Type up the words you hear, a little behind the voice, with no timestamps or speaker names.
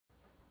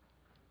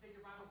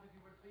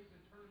please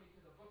turn me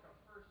to the book of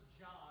 1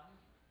 John.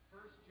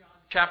 1 John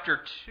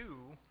chapter 2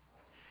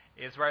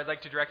 is where I'd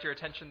like to direct your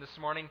attention this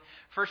morning.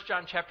 1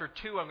 John chapter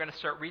 2, I'm going to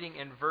start reading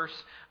in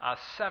verse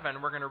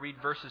 7. We're going to read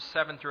verses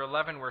 7 through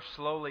 11. We're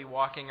slowly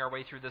walking our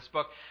way through this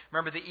book.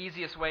 Remember, the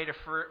easiest way to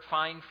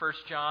find 1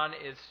 John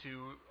is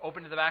to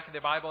open to the back of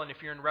the Bible, and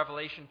if you're in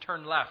Revelation,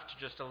 turn left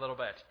just a little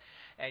bit,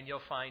 and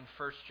you'll find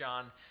 1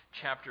 John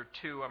chapter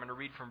 2. I'm going to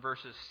read from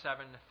verses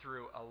 7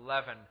 through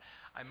 11.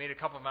 I made a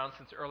couple of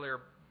announcements earlier,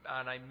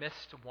 and I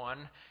missed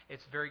one.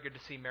 It's very good to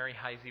see Mary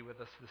Heisey with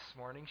us this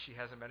morning. She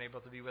hasn't been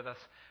able to be with us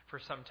for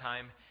some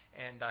time,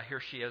 and here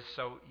she is,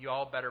 so you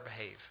all better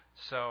behave.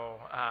 So,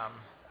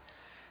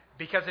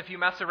 because if you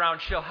mess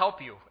around, she'll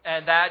help you,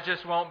 and that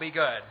just won't be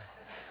good.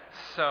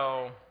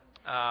 So,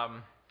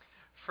 1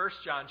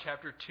 John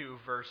chapter 2,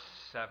 verse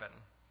 7.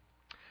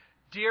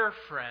 Dear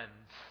friends,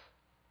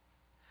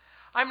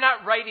 I'm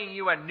not writing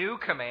you a new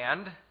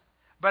command,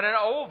 but an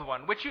old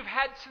one, which you've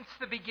had since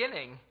the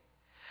beginning.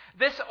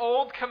 This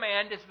old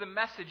command is the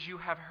message you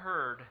have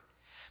heard.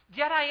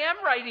 Yet I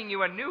am writing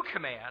you a new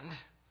command.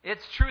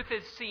 Its truth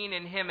is seen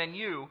in him and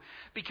you,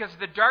 because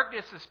the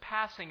darkness is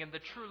passing and the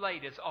true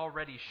light is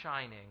already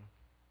shining.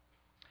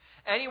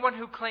 Anyone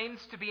who claims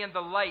to be in the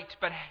light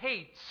but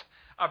hates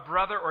a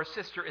brother or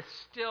sister is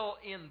still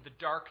in the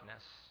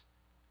darkness.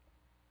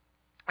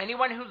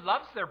 Anyone who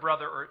loves their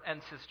brother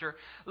and sister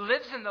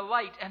lives in the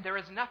light, and there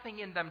is nothing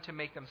in them to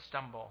make them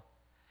stumble.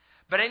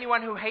 But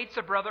anyone who hates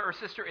a brother or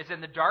sister is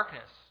in the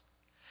darkness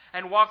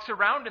and walks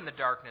around in the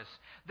darkness.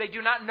 They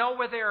do not know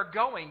where they are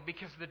going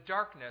because the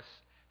darkness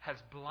has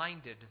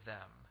blinded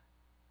them.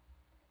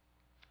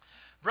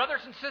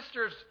 Brothers and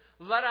sisters,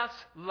 let us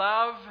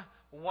love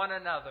one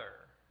another.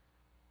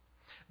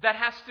 That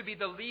has to be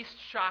the least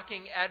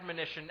shocking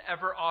admonition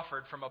ever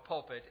offered from a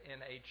pulpit in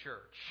a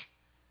church.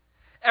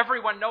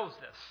 Everyone knows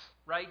this,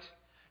 right?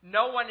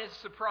 No one is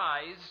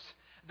surprised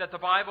that the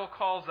Bible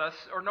calls us,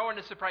 or no one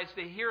is surprised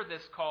to hear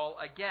this call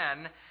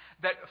again,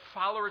 that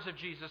followers of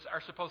Jesus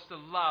are supposed to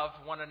love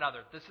one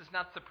another. This is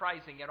not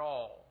surprising at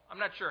all. I'm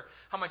not sure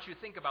how much you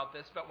think about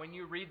this, but when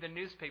you read the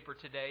newspaper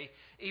today,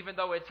 even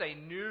though it's a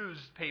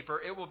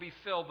newspaper, it will be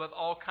filled with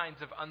all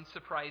kinds of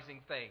unsurprising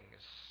things.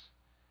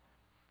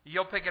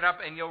 You'll pick it up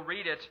and you'll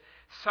read it.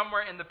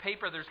 Somewhere in the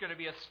paper there's going to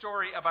be a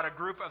story about a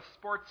group of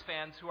sports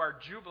fans who are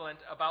jubilant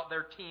about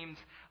their team's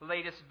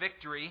latest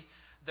victory.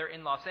 They're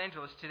in Los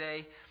Angeles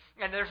today.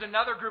 And there's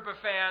another group of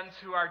fans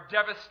who are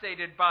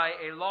devastated by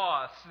a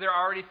loss. They're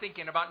already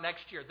thinking about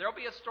next year. There'll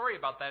be a story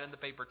about that in the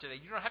paper today.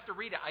 You don't have to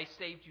read it. I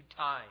saved you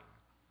time.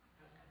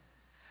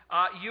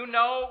 You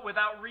know,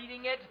 without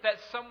reading it, that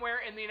somewhere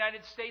in the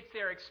United States they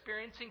are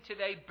experiencing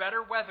today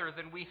better weather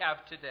than we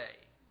have today.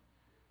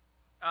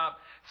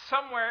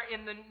 Somewhere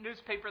in the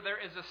newspaper there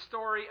is a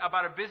story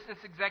about a business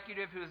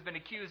executive who has been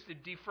accused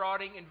of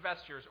defrauding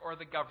investors or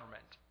the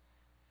government.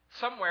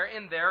 Somewhere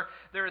in there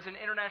is an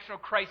international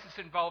crisis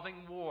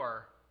involving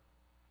war.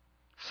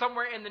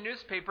 Somewhere in the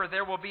newspaper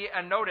there will be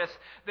a notice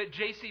that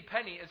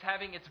JCPenney is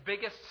having its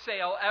biggest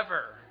sale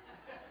ever.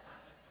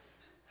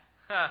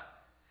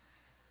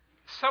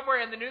 Somewhere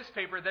in the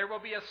newspaper there will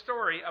be a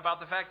story about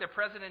the fact that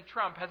President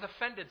Trump has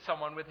offended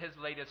someone with his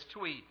latest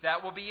tweet.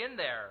 That will be in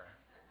there.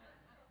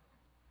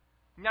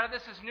 None of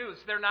this is news.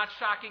 They're not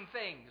shocking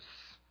things.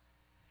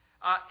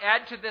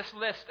 Add to this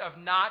list of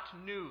not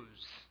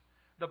news.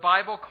 The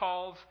Bible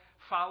calls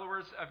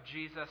followers of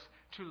Jesus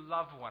to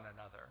love one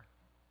another.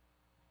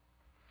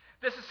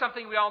 This is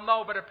something we all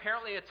know, but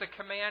apparently it's a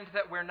command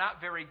that we're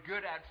not very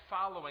good at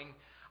following.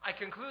 I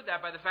conclude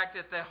that by the fact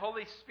that the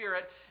Holy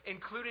Spirit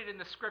included in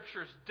the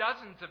Scriptures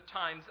dozens of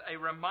times a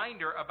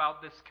reminder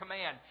about this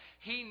command.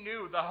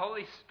 The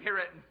Holy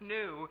Spirit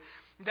knew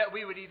that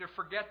we would either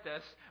forget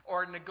this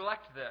or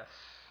neglect this.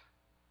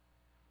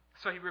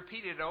 So he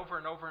repeated it over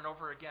and over and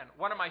over again.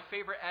 One of my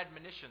favorite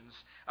admonitions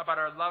about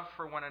our love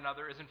for one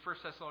another is in 1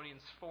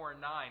 Thessalonians 4:9.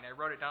 I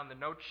wrote it down on the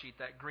note sheet,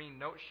 that green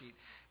note sheet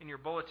in your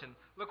bulletin.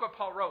 Look what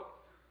Paul wrote.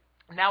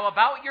 Now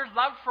about your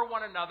love for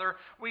one another,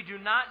 we do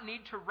not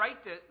need to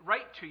write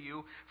to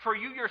you, for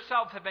you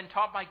yourselves have been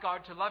taught by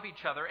God to love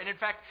each other. And in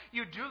fact,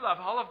 you do love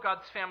all of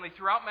God's family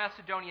throughout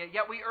Macedonia,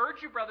 yet we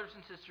urge you, brothers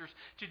and sisters,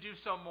 to do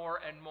so more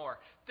and more.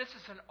 This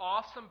is an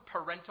awesome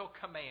parental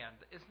command.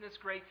 Isn't this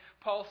great?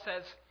 Paul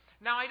says,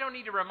 now I don't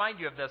need to remind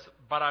you of this,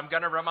 but I'm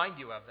going to remind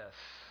you of this.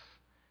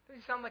 Does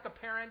he sound like a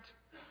parent?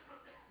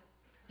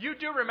 You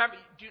do remember,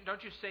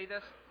 don't you say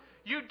this?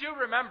 You do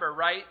remember,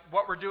 right,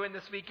 what we're doing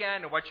this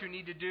weekend and what you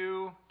need to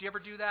do. Do you ever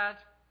do that?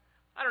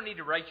 I don't need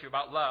to write you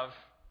about love,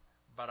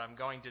 but I'm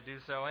going to do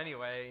so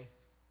anyway,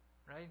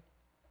 right?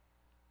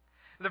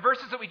 The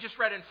verses that we just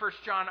read in 1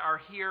 John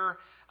are here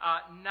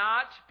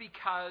not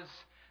because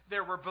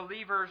there were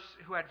believers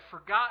who had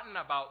forgotten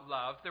about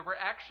love. There were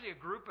actually a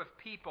group of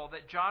people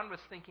that John was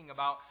thinking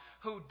about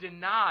who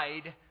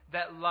denied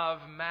that love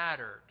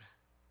mattered.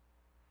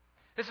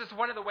 This is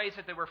one of the ways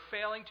that they were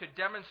failing to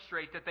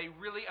demonstrate that they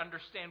really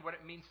understand what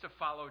it means to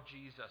follow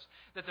Jesus,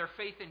 that their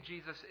faith in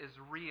Jesus is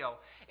real.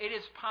 It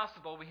is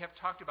possible, we have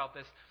talked about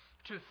this,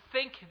 to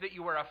think that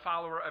you are a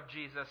follower of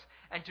Jesus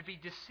and to be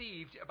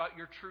deceived about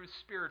your true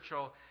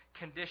spiritual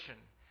condition.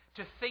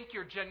 To think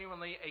you're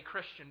genuinely a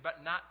Christian,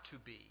 but not to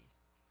be.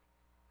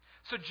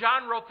 So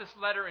John wrote this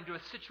letter into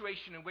a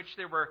situation in which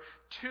there were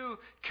two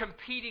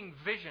competing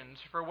visions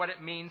for what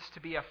it means to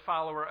be a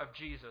follower of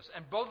Jesus.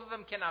 And both of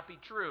them cannot be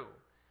true.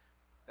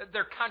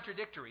 They're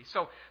contradictory.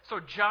 So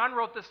John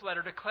wrote this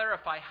letter to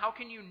clarify, how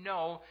can you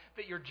know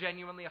that you're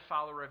genuinely a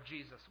follower of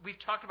Jesus? We've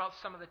talked about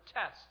some of the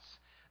tests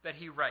that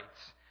he writes.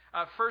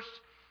 First,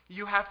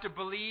 you have to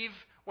believe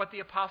what the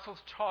apostles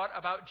taught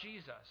about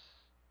Jesus.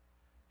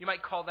 You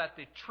might call that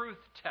the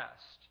truth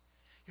test.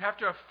 You have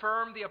to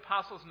affirm the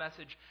apostles'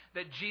 message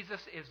that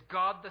Jesus is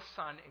God the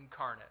Son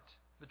incarnate,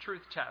 the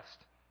truth test.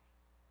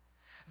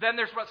 Then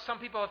there's what some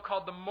people have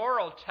called the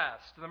moral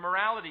test, the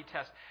morality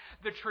test.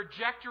 The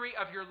trajectory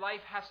of your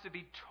life has to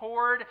be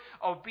toward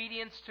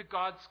obedience to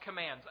God's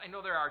commands. I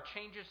know there are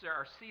changes, there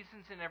are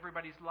seasons in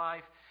everybody's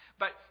life,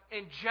 but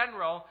in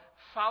general,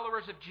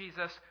 followers of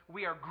Jesus,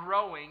 we are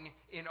growing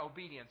in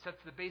obedience.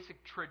 That's the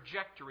basic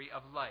trajectory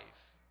of life,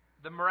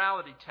 the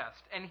morality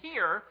test. And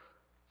here,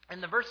 in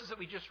the verses that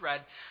we just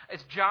read,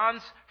 is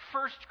John's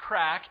first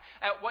crack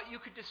at what you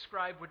could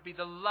describe would be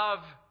the love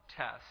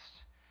test.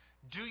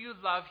 Do you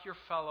love your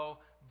fellow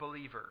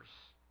believers?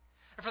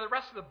 And for the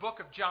rest of the book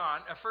of John,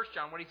 1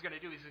 John, what he's going to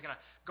do is he's going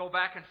to go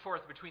back and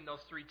forth between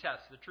those three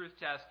tests, the truth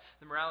test,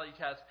 the morality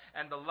test,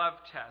 and the love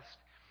test.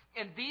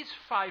 In these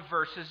 5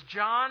 verses,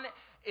 John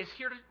is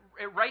here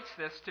writes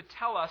this to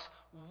tell us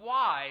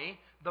why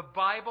the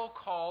Bible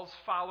calls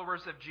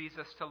followers of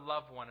Jesus to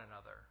love one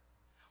another.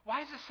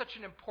 Why is this such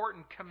an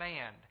important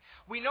command?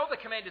 We know the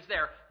command is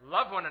there,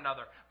 love one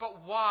another,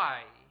 but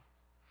why?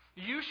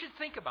 You should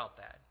think about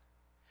that.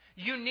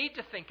 You need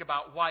to think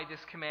about why this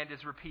command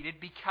is repeated,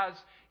 because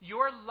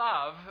your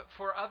love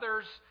for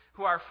others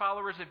who are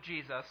followers of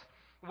Jesus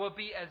will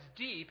be as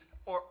deep,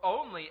 or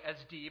only as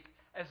deep,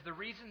 as the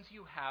reasons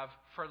you have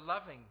for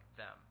loving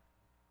them.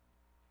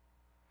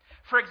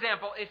 For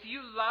example, if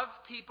you love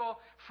people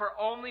for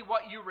only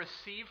what you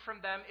receive from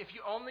them, if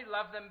you only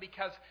love them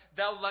because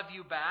they'll love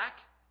you back,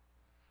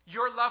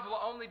 your love will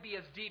only be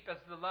as deep as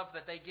the love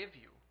that they give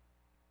you.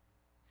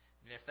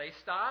 And if they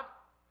stop,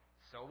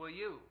 so will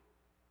you.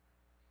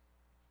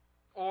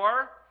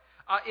 Or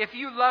if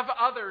you love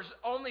others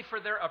only for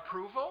their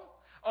approval,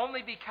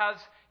 only because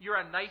you're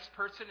a nice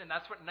person and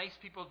that's what nice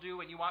people do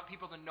and you want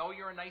people to know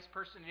you're a nice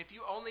person, and if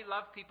you only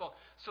love people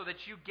so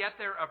that you get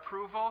their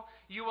approval,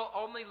 you will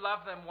only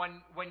love them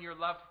when your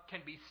love can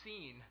be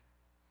seen.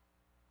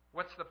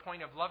 What's the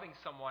point of loving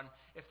someone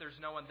if there's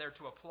no one there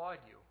to applaud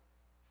you?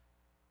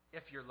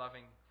 If you're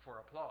loving for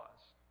applause.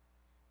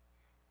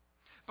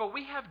 But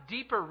we have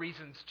deeper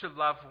reasons to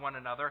love one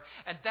another,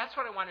 and that's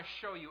what I want to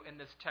show you in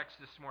this text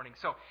this morning.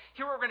 So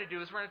here what we're going to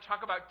do is we're going to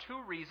talk about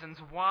 2 reasons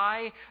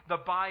why the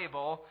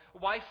Bible,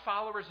 why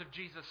followers of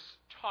Jesus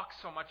talk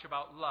so much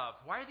about love.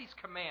 Why are these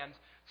commands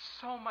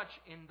so much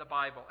in the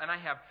Bible? And I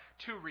have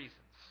 2 reasons.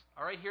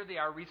 All right, here they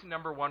are. Reason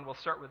number 1, we'll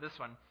start with this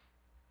one.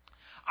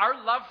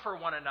 Our love for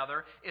one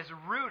another is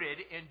rooted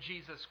in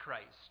Jesus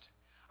Christ.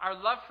 Our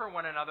love for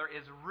one another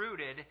is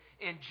rooted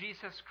in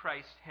Jesus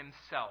Christ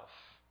himself.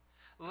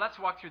 Let's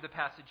walk through the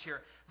passage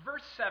here.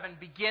 Verse 7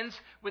 begins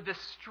with this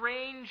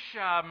strange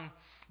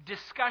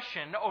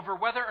discussion over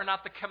whether or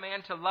not the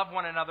command to love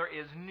one another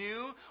is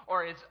new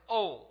or is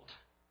old.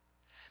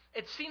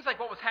 It seems like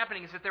what was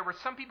happening is that there were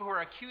some people who were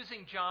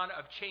accusing John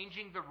of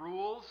changing the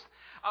rules,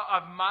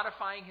 of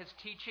modifying his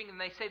teaching, and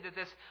they say that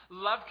this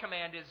love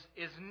command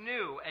is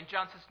new. And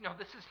John says, no,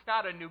 this is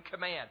not a new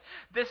command.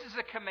 This is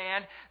a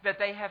command that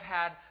they have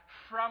had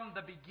from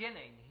the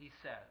beginning, he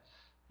says.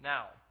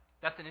 Now,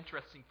 that's an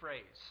interesting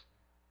phrase.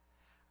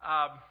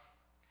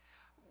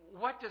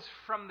 What does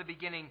from the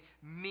beginning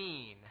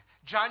mean?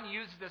 John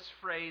used this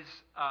phrase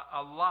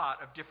a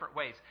lot of different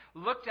ways.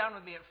 Look down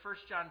with me at 1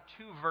 John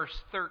 2, verse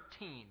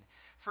 13.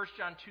 1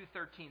 John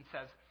 2:13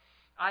 says,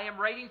 I am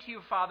writing to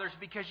you, fathers,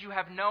 because you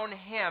have known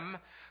him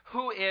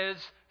who is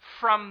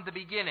from the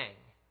beginning.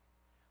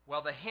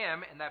 Well, the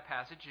him in that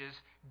passage is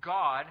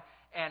God.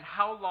 And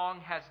how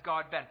long has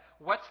God been?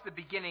 What's the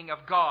beginning of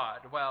God?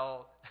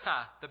 Well,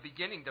 the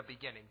beginning,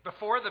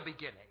 before the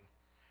beginning.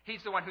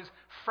 He's the one who's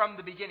from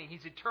the beginning.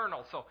 He's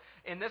eternal. So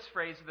in this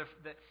phrase,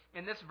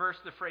 in this verse,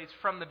 the phrase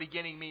from the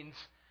beginning means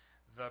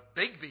the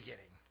big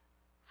beginning,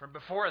 from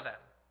before then.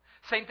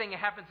 Same thing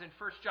happens in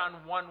 1 John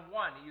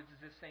 1:1. He uses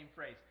this same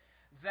phrase.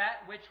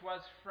 That which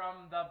was from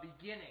the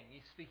beginning.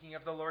 He's speaking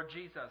of the Lord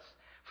Jesus.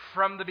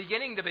 From the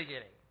beginning to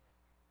beginning.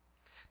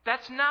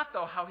 That's not,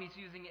 though, how he's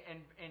using it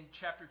in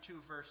chapter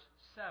 2, verse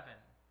 7.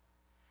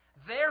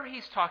 There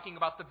he's talking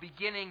about the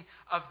beginning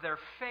of their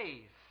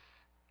faith.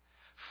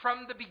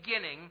 From the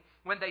beginning,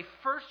 when they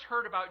first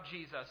heard about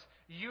Jesus,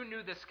 you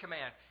knew this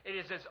command. It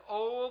is as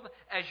old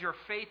as your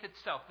faith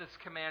itself, this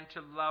command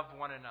to love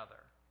one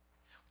another.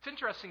 What's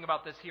interesting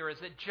about this here is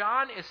that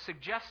John is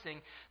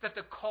suggesting that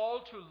the call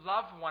to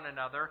love one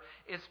another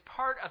is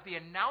part of the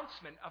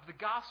announcement of the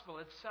gospel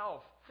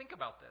itself. Think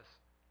about this.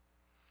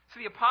 So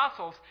the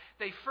apostles,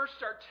 they first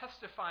start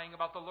testifying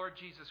about the Lord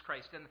Jesus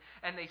Christ,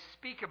 and they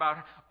speak about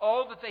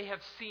all that they have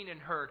seen and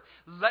heard.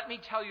 Let me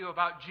tell you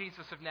about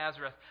Jesus of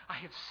Nazareth. I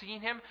have seen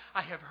him.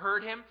 I have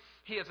heard him.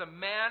 He is a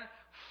man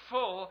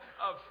full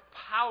of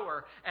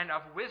power and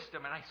of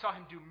wisdom, and I saw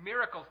him do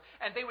miracles.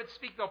 And they would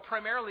speak, though,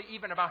 primarily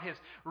even about his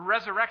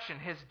resurrection,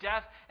 his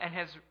death and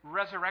his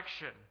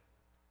resurrection.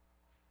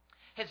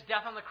 His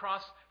death on the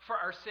cross for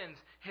our sins,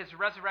 his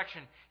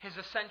resurrection, his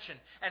ascension,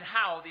 and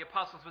how, the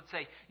apostles would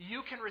say,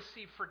 you can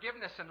receive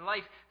forgiveness and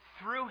life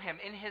through him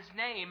in his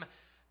name.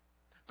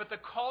 But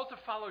the call to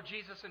follow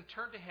Jesus and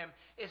turn to him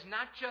is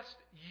not just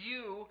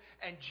you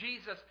and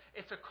Jesus,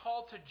 it's a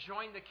call to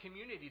join the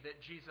community that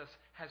Jesus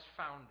has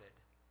founded.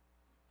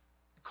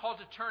 A call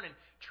to turn and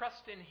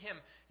trust in him.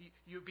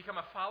 You become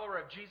a follower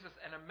of Jesus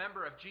and a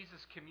member of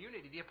Jesus'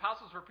 community. The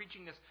apostles were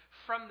preaching this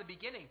from the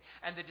beginning.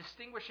 And the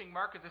distinguishing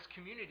mark of this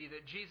community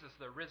that Jesus,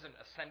 the risen,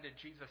 ascended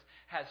Jesus,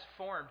 has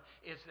formed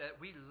is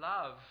that we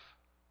love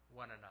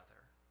one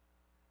another.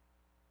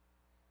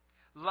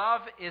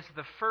 Love is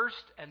the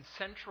first and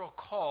central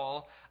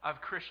call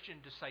of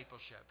Christian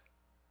discipleship.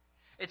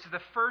 It's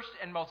the first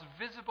and most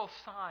visible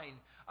sign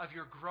of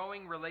your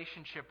growing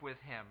relationship with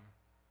him.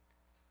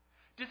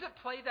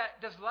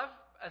 Does love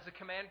as a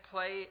command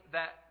play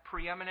that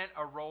preeminent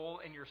a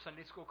role in your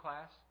Sunday school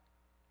class?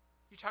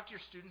 You talk to your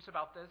students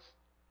about this?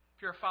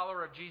 If you're a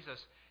follower of Jesus,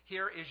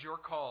 here is your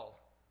call.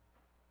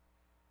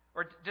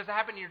 Or does it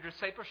happen in your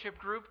discipleship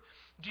group?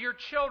 Do your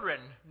children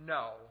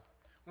know,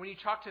 when you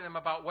talk to them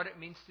about what it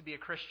means to be a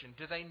Christian,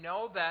 do they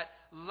know that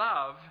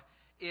love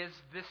is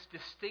this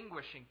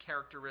distinguishing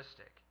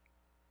characteristic?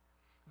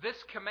 This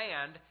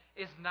command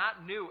is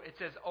not new.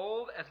 It's as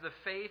old as the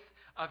faith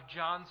of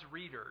John's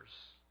readers.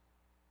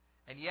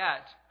 And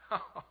yet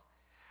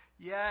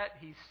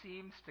he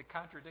seems to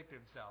contradict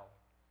himself.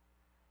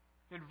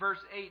 In verse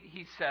 8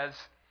 he says,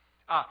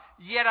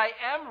 yet I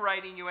am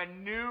writing you a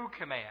new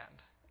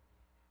command.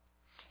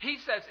 He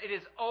says it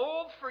is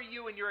old for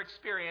you in your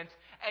experience,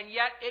 and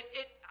yet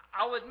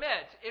I'll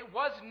admit, it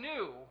was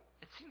new.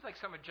 It seems like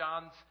some of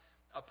John's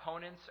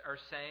opponents are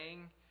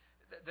saying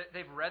that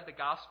they've read the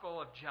Gospel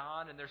of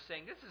John, and they're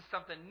saying, this is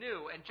something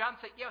new. And John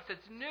said, yes,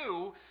 it's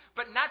new,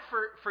 but not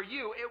for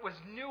you. It was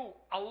new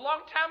a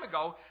long time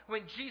ago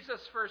when Jesus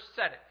first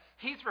said it.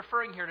 He's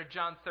referring here to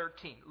John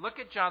 13. Look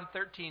at John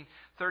 13,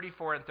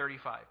 34 and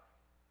 35.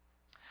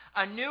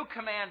 A new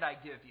command I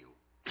give you.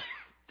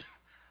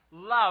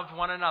 Love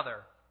one another.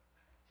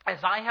 As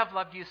I have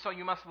loved you, so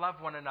you must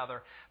love one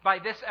another. By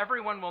this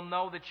everyone will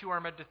know that you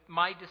are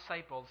my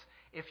disciples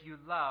if you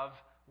love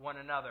one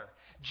another.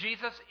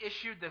 Jesus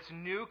issued this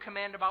new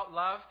command about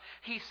love.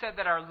 He said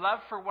that our love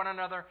for one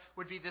another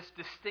would be this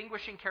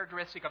distinguishing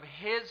characteristic of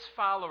his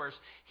followers.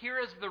 Here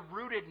is the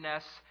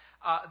rootedness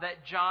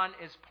that John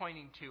is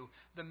pointing to.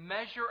 The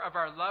measure of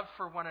our love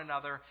for one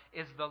another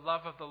is the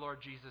love of the Lord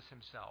Jesus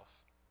himself.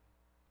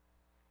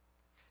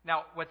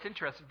 Now, what's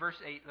interesting, verse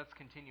 8, let's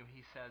continue.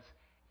 He says,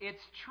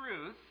 it's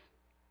truth,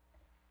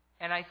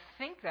 and I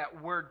think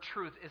that word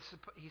truth,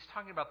 he's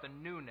talking about the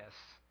newness.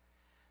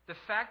 The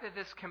fact that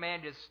this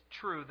command is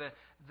true, the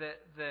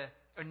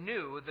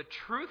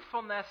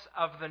truthfulness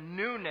of the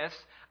newness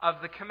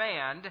of the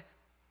command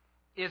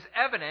is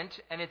evident,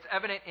 and it's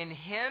evident in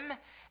him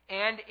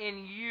and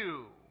in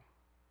you.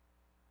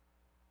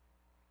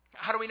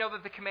 How do we know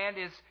that the command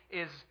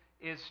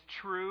is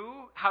true?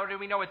 How do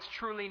we know it's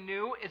truly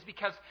new? Is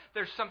because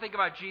there's something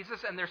about Jesus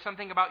and there's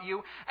something about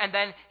you. And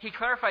then he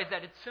clarifies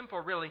that it's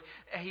simple, really.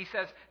 He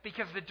says,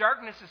 because the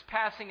darkness is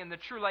passing and the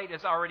true light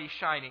is already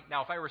shining.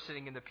 Now, if I were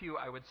sitting in the pew,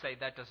 I would say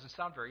that doesn't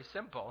sound very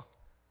simple.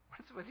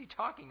 What's he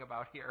talking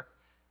about here?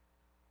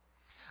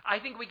 I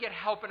think we get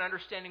help in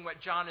understanding what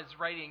John is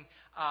writing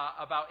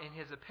about in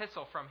his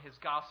epistle from his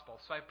gospel.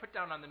 So I put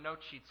down on the note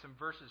sheet some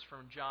verses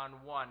from John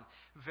 1,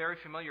 very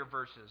familiar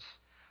verses.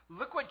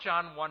 Look what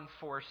John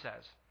 1:4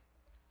 says.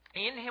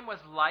 In him was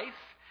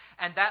life,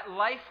 and that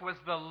life was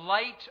the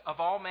light of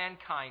all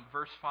mankind.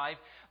 Verse 5,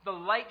 the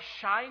light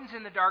shines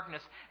in the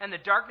darkness, and the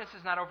darkness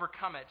has not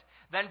overcome it.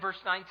 Then verse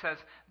 9 says,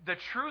 the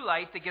true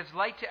light that gives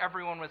light to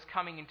everyone was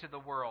coming into the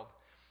world.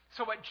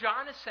 So what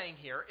John is saying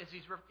here is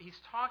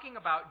he's talking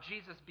about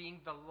Jesus being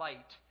the light.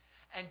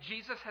 And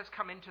Jesus has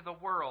come into the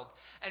world.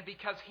 And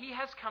because he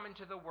has come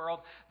into the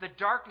world, the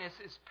darkness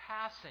is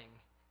passing.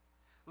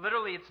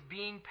 Literally, it's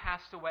being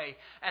passed away.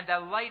 And the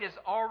light is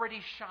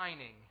already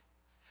shining.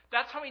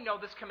 That's how we know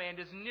this command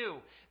is new.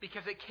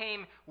 Because it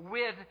came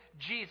with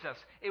Jesus.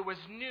 It was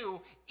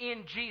new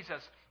in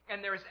Jesus.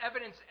 And there is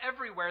evidence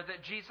everywhere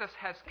that Jesus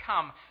has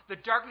come. The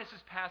darkness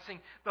is passing.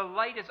 The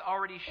light is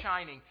already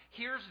shining.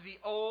 Here's the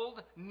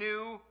old,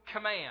 new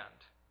command.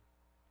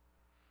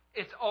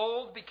 It's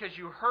old because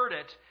you heard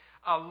it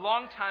a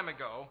long time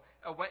ago,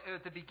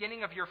 at the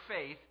beginning of your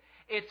faith.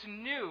 It's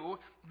new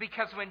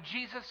because when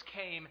Jesus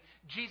came,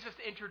 Jesus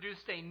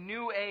introduced a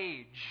new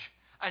age,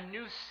 a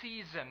new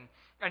season,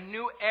 a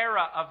new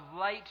era of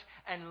light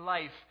and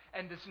life.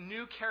 And this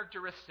new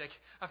characteristic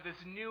of this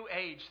new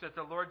age that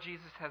the Lord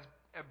Jesus has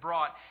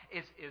brought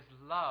is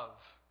love.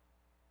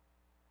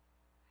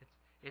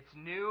 It's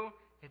new.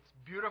 It's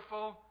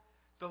beautiful.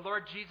 The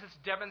Lord Jesus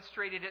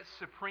demonstrated it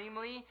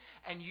supremely.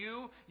 And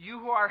you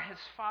who are his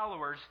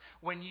followers,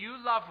 when you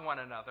love one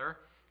another,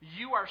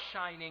 you are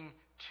shining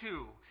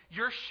too.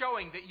 You're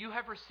showing that you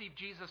have received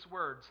Jesus'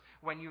 words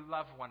when you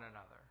love one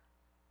another.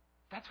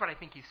 That's what I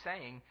think he's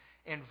saying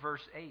in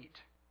verse 8.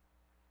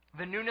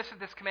 The newness of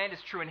this command is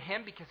true in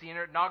him because he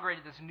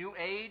inaugurated this new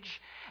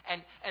age,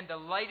 and the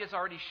light is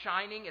already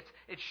shining.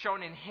 It's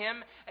shown in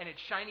him, and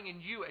it's shining in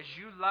you as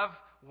you love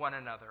one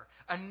another.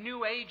 A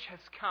new age has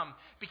come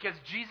because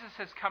Jesus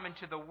has come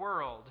into the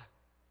world.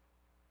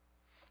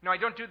 Now, I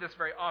don't do this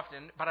very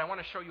often, but I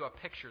want to show you a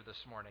picture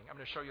this morning. I'm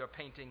going to show you a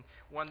painting,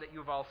 one that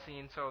you've all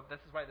seen. So this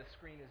is why the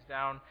screen is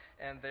down,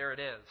 and there it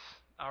is.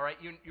 All right,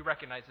 you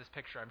recognize this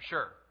picture, I'm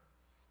sure.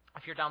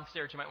 If you're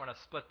downstairs, you might want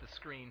to split the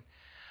screen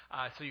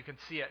so you can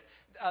see it.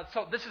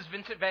 So this is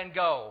Vincent van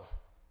Gogh.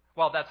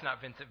 Well, that's not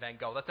Vincent van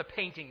Gogh. That's a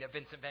painting that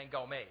Vincent van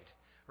Gogh made,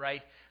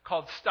 right,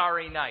 called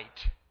Starry Night.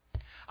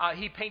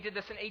 He painted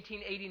this in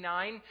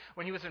 1889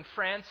 when he was in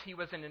France. He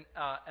was in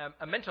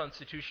a mental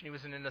institution. He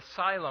was in an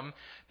asylum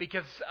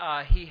because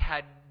he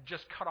had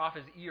just cut off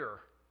his ear.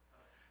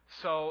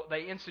 So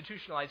they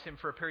institutionalized him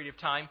for a period of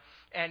time,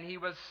 and he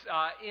was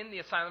in the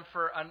asylum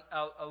for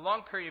a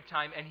long period of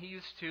time, and he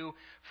used to,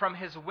 from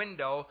his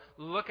window,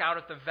 look out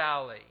at the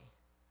valley.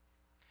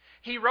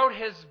 He wrote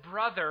his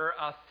brother,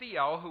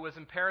 Theo, who was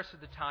in Paris at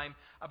the time,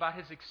 about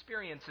his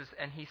experiences,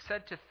 and he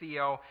said to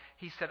Theo,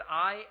 he said,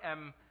 I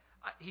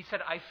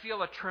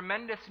feel a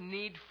tremendous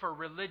need for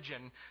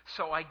religion,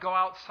 so I go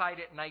outside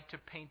at night to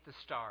paint the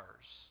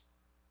stars.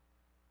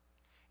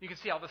 You can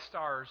see all the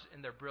stars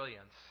in their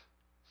brilliance.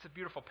 It's a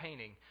beautiful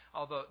painting,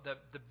 although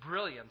the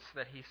brilliance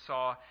that he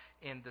saw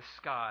in the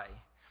sky.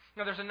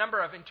 Now, there's a number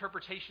of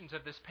interpretations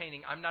of this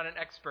painting. I'm not an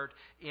expert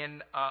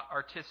in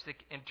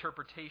artistic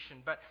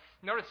interpretation, but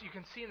notice you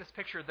can see in this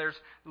picture there's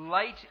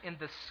light in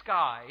the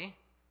sky,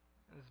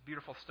 and there's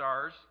beautiful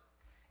stars,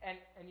 and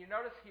you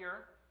notice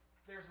here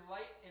there's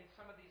light in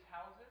some of these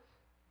houses.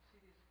 You see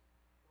these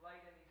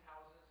light in these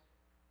houses,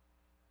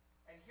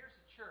 and here's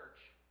the church.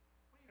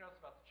 What do you notice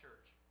about the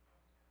church?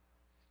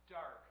 It's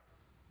dark,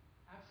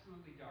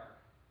 absolutely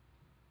dark.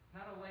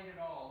 Not a light at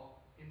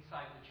all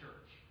inside the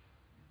church.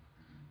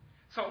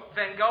 So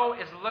Van Gogh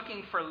is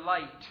looking for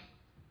light.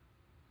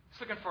 He's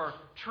looking for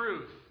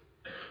truth.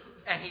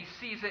 And he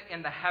sees it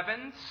in the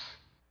heavens.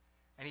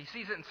 And he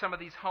sees it in some of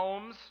these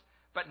homes,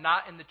 but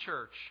not in the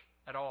church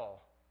at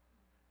all.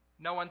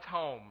 No one's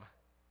home.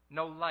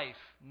 No life.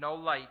 No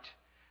light.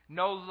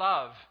 No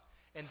love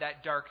in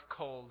that dark,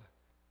 cold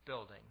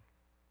building.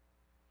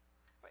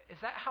 Is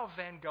that how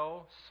Van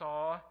Gogh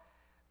saw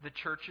the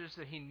churches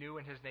that he knew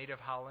in his native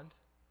Holland?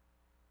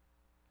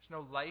 There's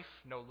no life,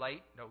 no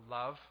light, no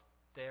love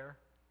there,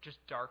 just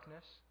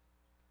darkness.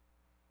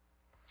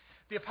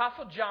 The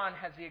Apostle John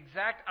has the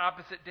exact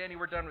opposite. Danny,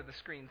 we're done with the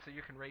screen, so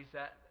you can raise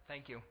that.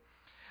 Thank you.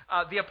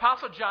 The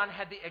Apostle John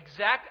had the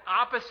exact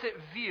opposite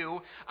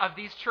view of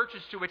these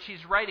churches to which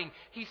he's writing.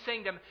 He's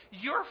saying to them,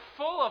 you're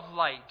full of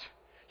light.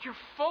 You're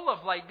full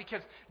of light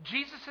because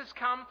Jesus has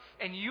come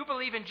and you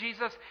believe in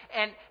Jesus,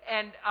 and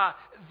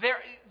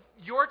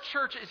your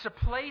church is a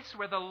place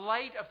where the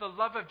light of the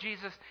love of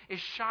Jesus is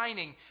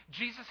shining.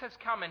 Jesus has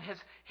come, and his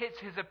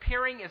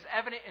appearing is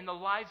evident in the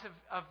lives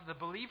of the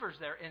believers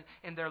there,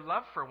 in their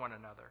love for one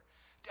another.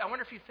 I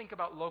wonder if you think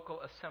about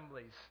local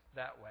assemblies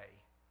that way.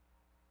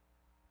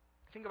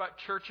 Think about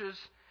churches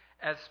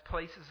as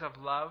places of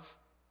love.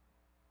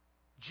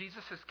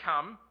 Jesus has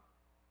come.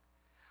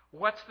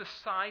 What's the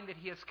sign that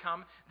he has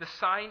come? The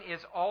sign is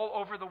all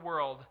over the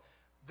world.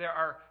 There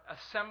are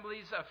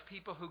assemblies of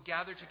people who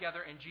gather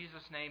together in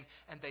Jesus' name,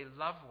 and they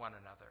love one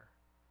another.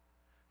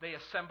 They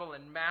assemble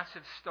in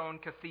massive stone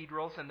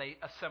cathedrals, and they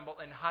assemble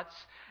in huts,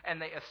 and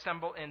they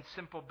assemble in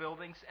simple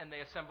buildings, and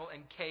they assemble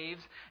in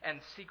caves and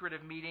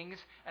secretive meetings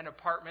and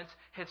apartments.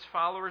 His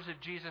followers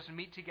of Jesus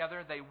meet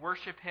together, they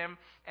worship him,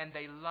 and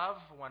they love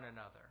one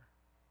another.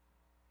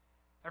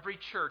 Every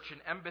church,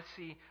 an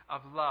embassy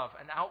of love,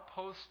 an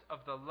outpost of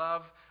the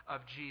love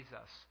of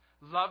Jesus.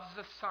 Love's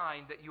the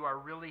sign that you are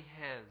really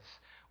his.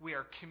 We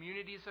are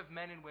communities of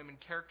men and women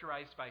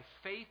characterized by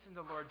faith in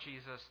the Lord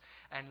Jesus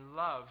and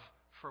love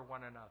for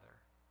one another.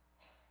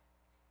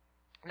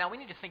 Now we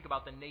need to think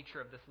about the nature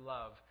of this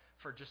love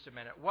for just a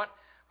minute.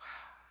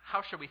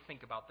 How should we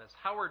think about this?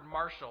 Howard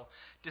Marshall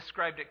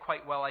described it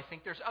quite well. I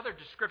think there's other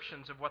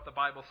descriptions of what the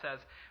Bible says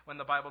when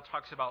the Bible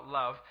talks about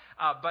love.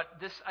 But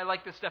I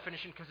like this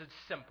definition because it's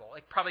simple.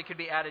 It probably could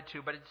be added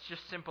to, but it's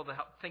just simple to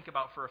think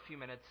about for a few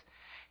minutes.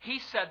 He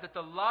said that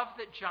the love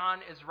that John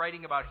is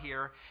writing about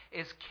here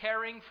is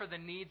caring for the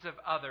needs of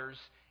others,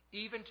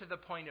 even to the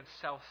point of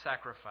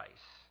self-sacrifice.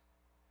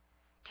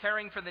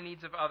 Caring for the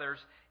needs of others,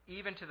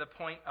 even to the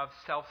point of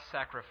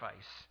self-sacrifice.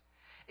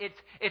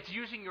 It's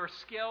using your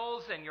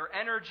skills and your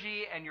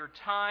energy and your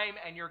time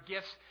and your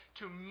gifts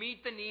to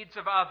meet the needs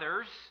of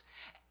others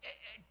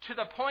to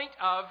the point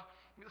of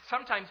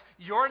sometimes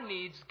your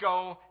needs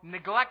go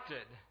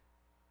neglected.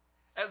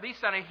 At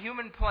least on a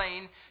human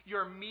plane,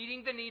 you're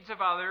meeting the needs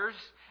of others,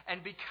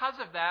 and because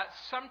of that,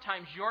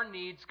 sometimes your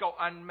needs go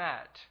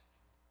unmet.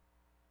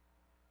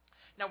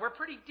 Now, we're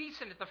pretty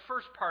decent at the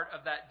first part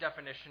of that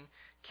definition,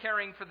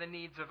 caring for the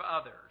needs of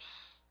others.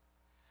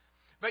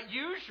 But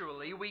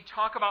usually, we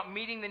talk about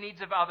meeting the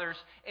needs of others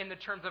in the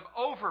terms of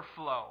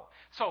overflow.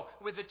 So,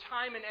 with the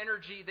time and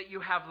energy that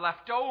you have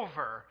left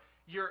over,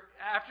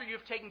 after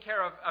you've taken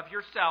care of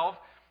yourself,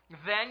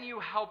 then you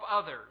help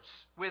others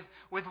with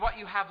what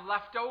you have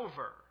left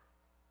over.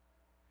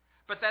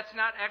 But that's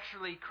not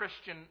actually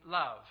Christian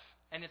love,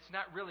 and it's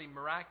not really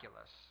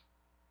miraculous.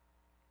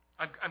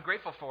 I'm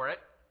grateful for it.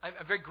 I'm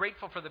very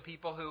grateful for the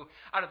people who,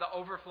 out of the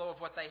overflow of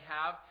what they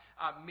have,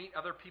 meet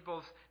other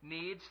people's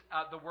needs.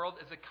 The world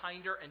is a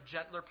kinder and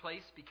gentler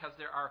place because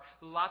there are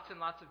lots and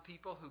lots of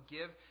people who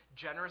give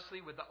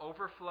generously with the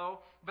overflow,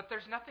 but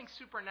there's nothing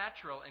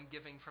supernatural in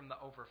giving from the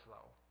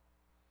overflow.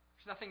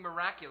 There's nothing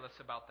miraculous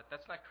about that.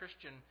 That's not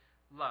Christian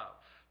love.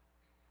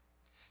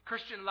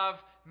 Christian love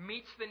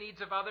meets the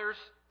needs of others,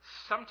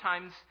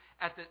 sometimes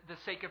at the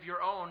sake of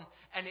your own,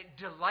 and it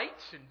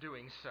delights in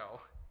doing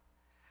so.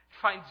 It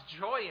finds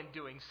joy in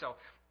doing so.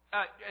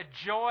 A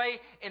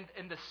joy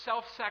in the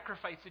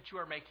self-sacrifice that you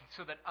are making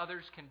so that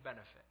others can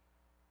benefit.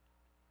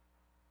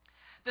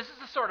 This is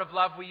the sort of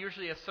love we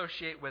usually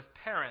associate with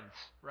parents,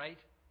 right?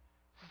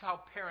 This is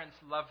how parents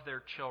love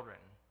their children.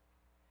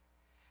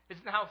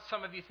 Isn't that how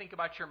some of you think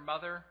about your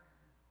mother?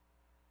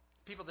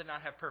 People did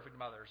not have perfect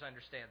mothers, I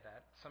understand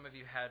that. Some of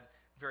you had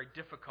very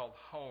difficult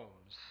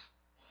homes.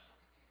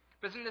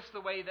 But isn't this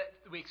the way that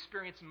we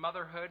experience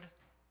motherhood?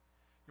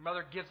 Your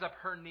mother gives up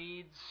her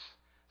needs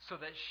so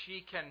that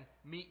she can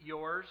meet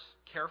yours,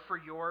 care for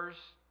yours.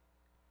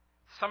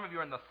 Some of you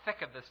are in the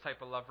thick of this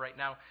type of love right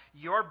now.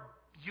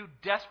 You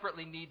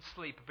desperately need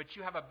sleep, but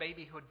you have a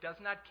baby who does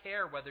not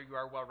care whether you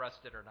are well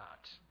rested or not.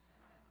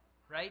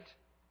 Right?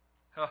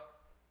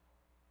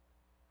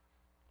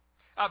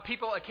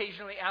 People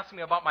occasionally ask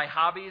me about my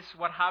hobbies.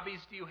 What hobbies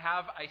do you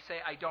have? I say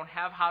I don't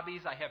have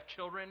hobbies. I have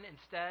children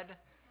instead.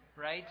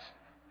 Right?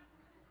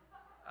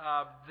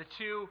 The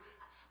two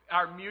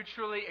are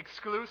mutually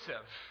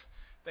exclusive.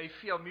 They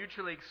feel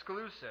mutually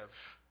exclusive.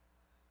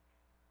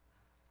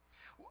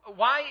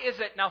 Why is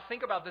it, now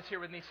think about this here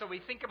with me, so we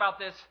think about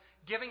this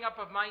giving up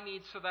of my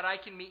needs so that I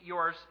can meet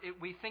yours.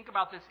 We think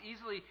about this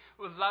easily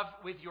with love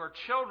with your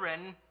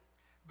children,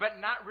 but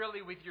not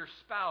really with your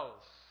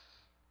spouse.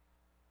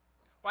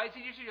 Why is it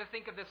easy to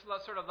think of this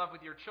sort of love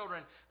with your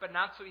children, but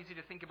not so easy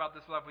to think about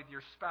this love with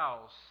your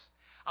spouse?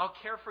 I'll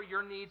care for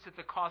your needs at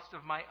the cost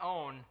of my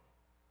own.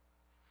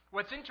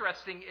 What's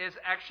interesting is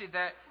actually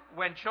that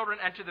when children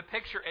enter the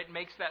picture, it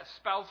makes that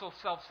spousal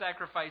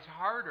self-sacrifice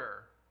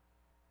harder.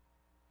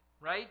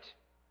 Right?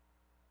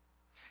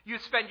 You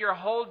spend your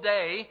whole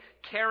day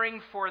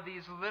caring for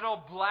these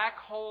little black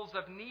holes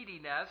of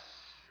neediness.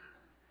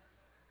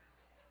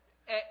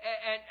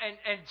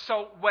 And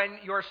so when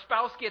your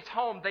spouse gets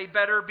home, they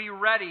better be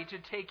ready to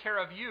take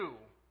care of you.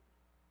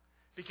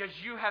 Because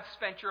you have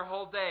spent your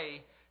whole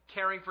day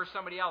caring for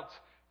somebody else.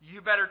 You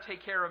better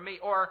take care of me.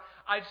 Or,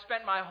 I've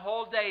spent my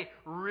whole day,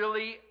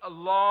 really a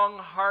long,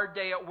 hard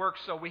day at work,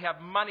 so we have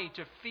money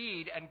to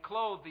feed and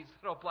clothe these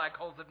little black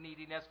holes of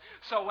neediness.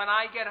 So when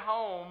I get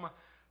home,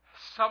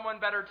 someone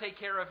better take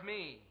care of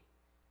me.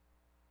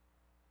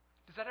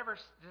 Does that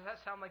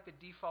sound like the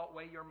default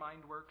way your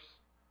mind works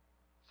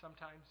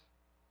sometimes?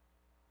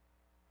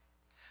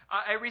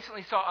 I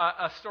recently saw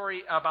a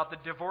story about the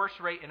divorce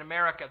rate in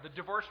America. The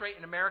divorce rate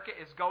in America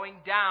is going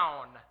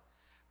down.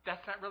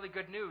 That's not really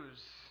good news.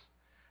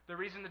 The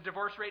reason the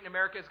divorce rate in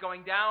America is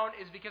going down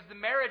is because the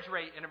marriage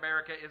rate in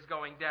America is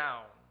going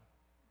down.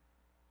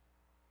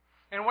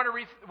 And one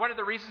of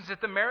the reasons that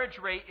the marriage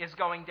rate is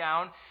going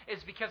down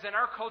is because in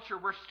our culture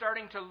we're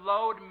starting to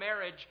load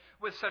marriage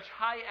with such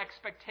high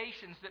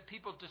expectations that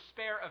people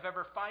despair of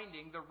ever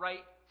finding the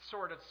right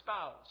sort of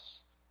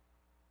spouse.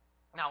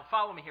 Now,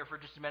 follow me here for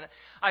just a minute.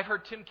 I've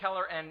heard Tim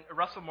Keller and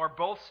Russell Moore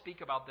both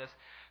speak about this.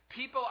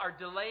 People are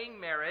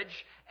delaying marriage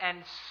and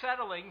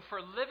settling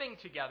for living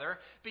together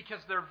because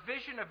their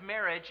vision of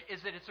marriage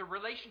is that it's a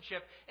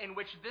relationship in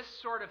which this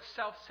sort of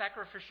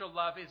self-sacrificial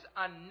love is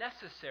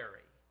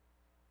unnecessary.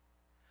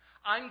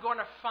 I'm going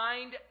to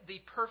find the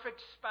perfect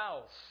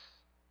spouse.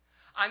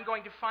 I'm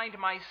going to find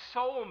my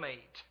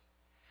soulmate.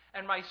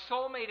 And my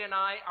soulmate and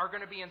I are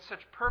going to be in such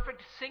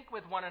perfect sync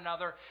with one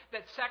another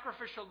that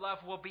sacrificial love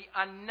will be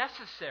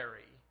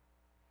unnecessary.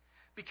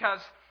 Because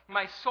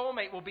my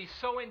soulmate will be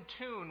so in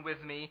tune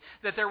with me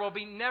that there will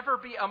never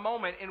be a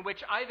moment in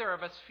which either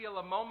of us feel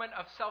a moment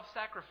of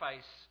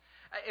self-sacrifice.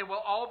 It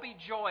will all be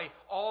joy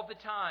all the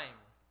time.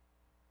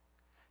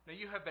 Now,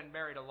 you have been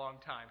married a long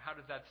time. How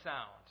does that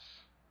sound?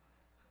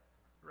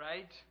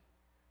 Right?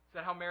 Is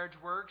that how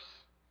marriage works?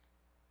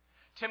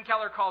 Tim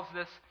Keller calls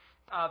this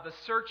the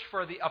search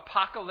for the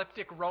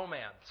apocalyptic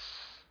romance.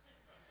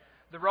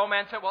 The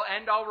romance that will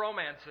end all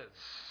romances.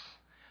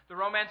 The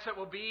romance that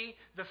will be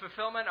the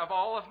fulfillment of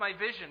all of my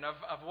vision of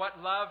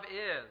what love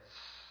is.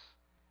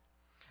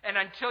 And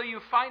until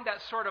you find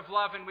that sort of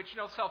love in which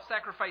no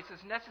self-sacrifice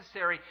is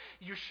necessary,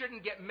 you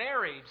shouldn't get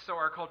married, so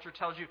our culture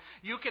tells you.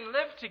 You can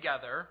live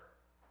together,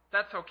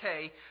 that's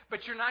okay,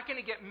 but you're not going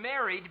to get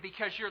married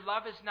because your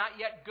love is not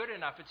yet good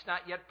enough. It's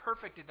not yet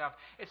perfect enough.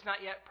 It's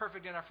not yet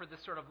perfect enough for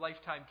this sort of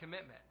lifetime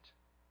commitment.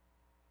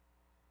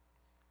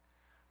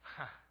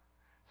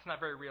 It's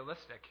not very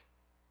realistic.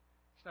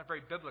 It's not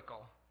very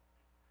biblical.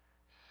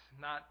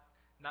 It's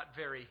not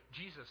very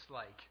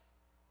Jesus-like.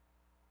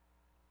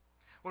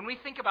 When we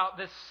think about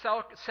this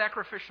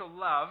sacrificial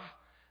love,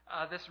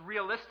 this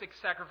realistic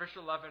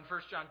sacrificial love in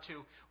 1 John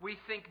 2, we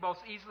think most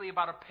easily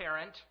about a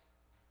parent.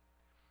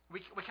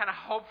 We kind of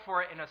hope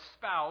for it in a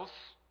spouse.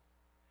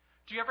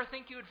 Do you ever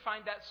think you would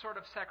find that sort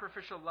of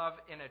sacrificial love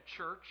in a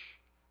church?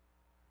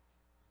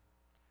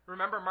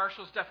 Remember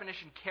Marshall's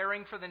definition,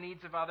 caring for the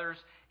needs of others,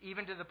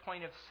 even to the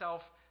point of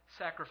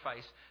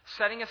self-sacrifice.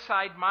 Setting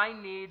aside my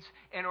needs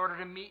in order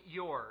to meet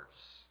yours.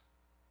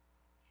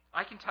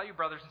 I can tell you,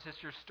 brothers and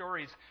sisters,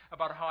 stories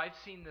about how I've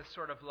seen this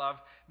sort of love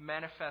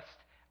manifest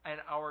in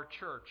our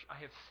church. I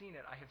have seen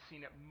it. I have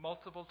seen it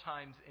multiple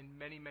times in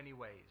many, many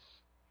ways.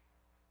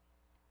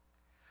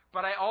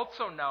 But I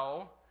also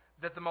know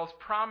that the most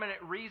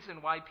prominent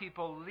reason why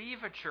people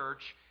leave a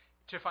church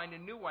to find a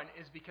new one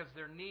is because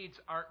their needs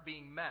aren't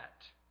being met.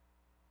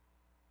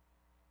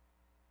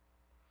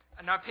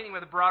 I'm not painting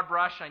with a broad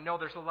brush. I know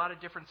there's a lot of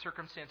different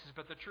circumstances,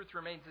 but the truth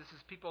remains this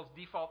is people's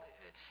default.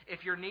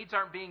 If your needs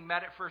aren't being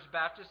met at First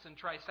Baptist, then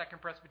try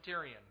Second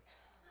Presbyterian.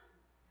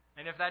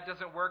 And if that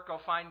doesn't work, go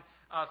find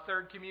a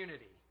Third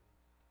Community.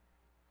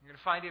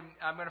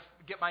 I'm going to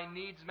get my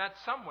needs met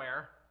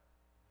somewhere.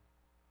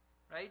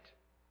 Right?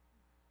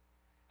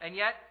 And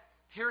yet,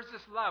 here's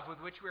this love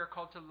with which we are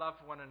called to love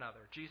one another.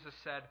 Jesus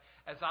said,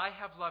 "As I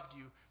have loved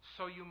you,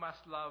 so you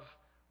must love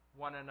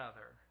one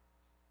another."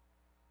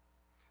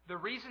 The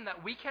reason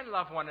that we can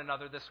love one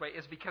another this way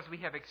is because we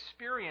have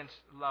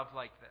experienced love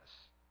like this.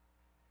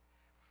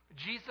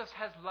 Jesus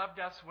has loved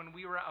us when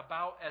we were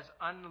about as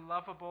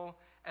unlovable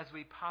as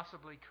we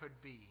possibly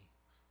could be.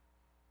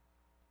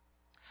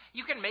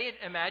 You can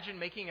imagine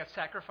making a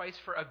sacrifice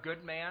for a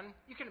good man.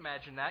 You can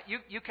imagine that.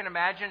 You can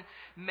imagine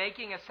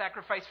making a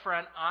sacrifice for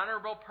an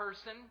honorable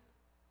person.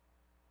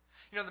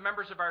 You know, the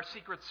members of our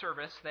Secret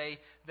Service,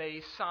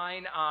 they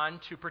sign on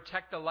to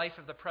protect the life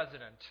of the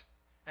president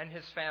and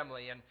his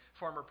family and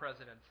former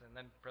presidents and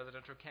then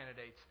presidential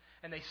candidates.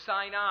 And they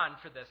sign on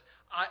for this.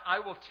 I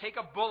will take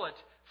a bullet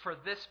for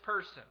this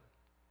person.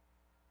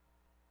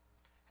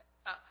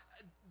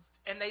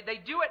 And they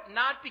do it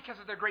not because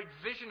of their great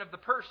vision of the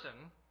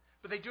person,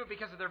 but they do it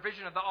because of their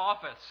vision of the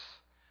office.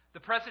 The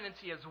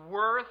presidency is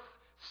worth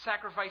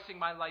sacrificing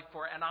my life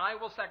for, and I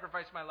will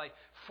sacrifice my life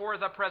for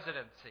the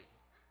presidency.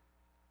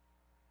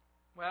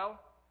 Well,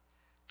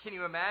 can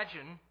you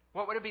imagine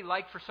what would it be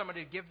like for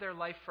somebody to give their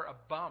life for a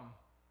bum,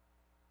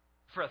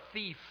 for a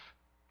thief,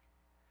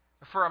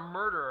 or for a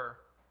murderer,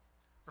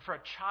 or for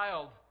a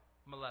child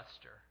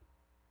molester?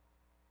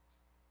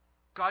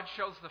 God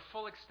shows the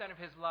full extent of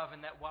His love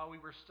in that while we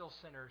were still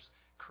sinners,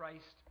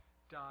 Christ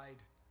died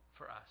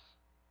for us.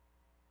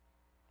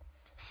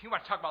 You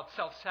want to talk about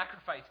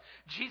self-sacrifice.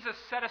 Jesus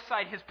set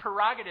aside His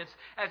prerogatives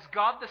as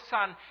God the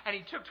Son, and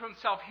He took to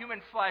Himself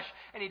human flesh,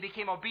 and He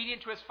became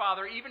obedient to His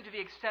Father, even to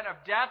the extent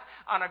of death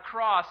on a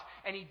cross,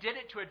 and He did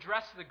it to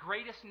address the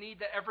greatest need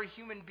that every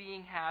human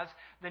being has,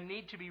 the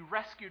need to be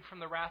rescued from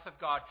the wrath of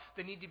God,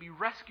 the need to be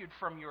rescued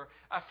from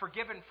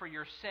forgiven for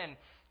your sin.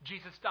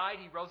 Jesus died,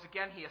 He rose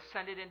again, He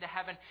ascended into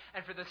heaven,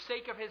 and for the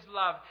sake of His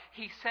love,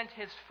 He sent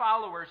His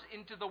followers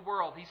into the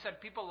world. He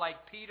sent people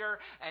like Peter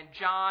and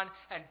John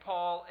and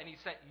Paul, and He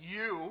sent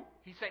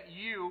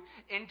you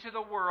into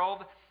the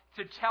world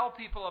to tell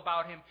people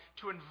about Him,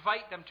 to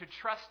invite them to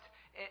trust,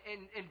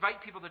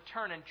 invite people to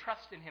turn and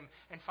trust in Him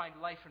and find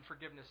life and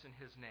forgiveness in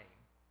His name.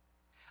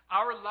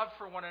 Our love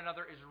for one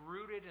another is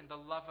rooted in the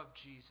love of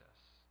Jesus,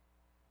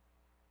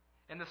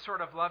 and the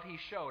sort of love He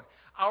showed.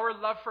 Our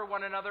love for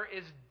one another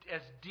is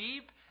as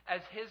deep as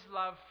His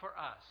love for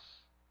us.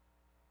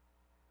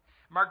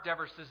 Mark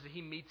Dever says that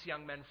he meets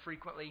young men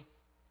frequently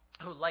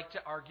who like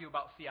to argue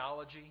about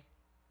theology.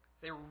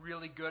 They're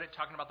really good at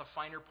talking about the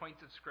finer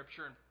points of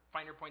Scripture and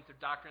finer points of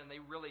doctrine, and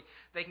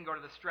they can go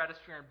to the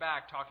stratosphere and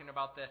back talking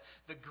about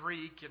the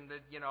Greek and the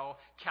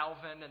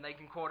Calvin, and they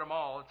can quote them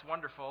all. It's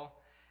wonderful.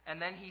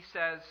 And then he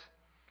says,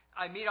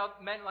 I meet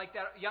men like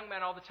that, young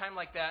men all the time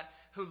like that,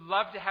 who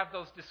love to have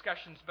those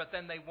discussions, but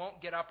then they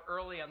won't get up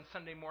early on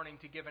Sunday morning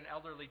to give an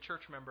elderly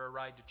church member a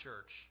ride to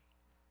church.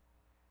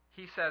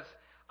 He says,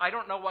 I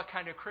don't know what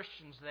kind of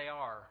Christians they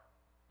are.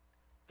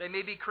 They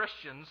may be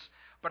Christians,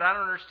 but I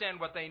don't understand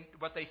what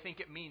they think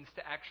it means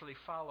to actually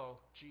follow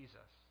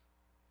Jesus.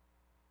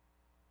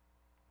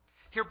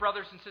 Here,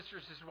 brothers and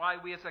sisters, is why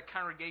we as a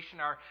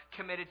congregation are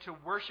committed to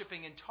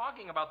worshiping and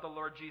talking about the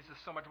Lord Jesus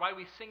so much, why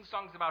we sing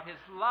songs about His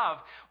love,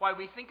 why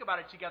we think about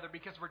it together,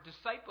 because we're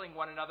discipling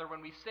one another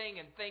when we sing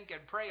and think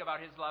and pray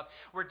about His love.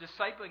 We're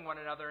discipling one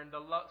another in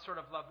the sort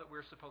of love that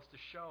we're supposed to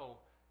show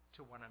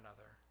to one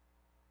another.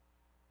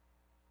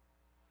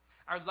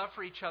 Our love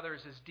for each other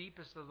is as deep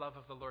as the love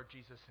of the Lord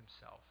Jesus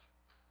Himself.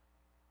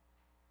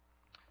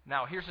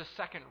 Now, here's a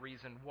second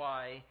reason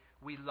why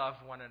we love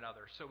one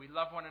another. So we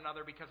love one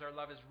another because our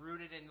love is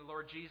rooted in the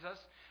Lord Jesus.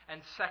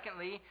 And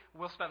secondly,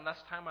 we'll spend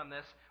less time on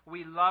this,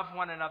 we love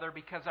one another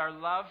because our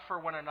love for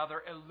one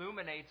another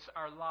illuminates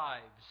our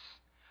lives.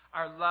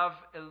 Our love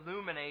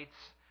illuminates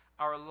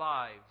our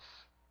lives.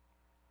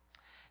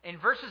 In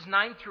verses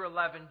 9 through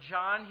 11,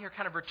 John here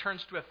kind of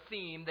returns to a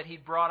theme that he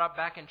brought up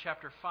back in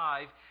chapter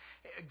 5.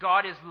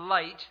 God is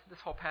light. This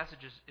whole passage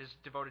is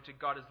devoted to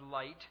God is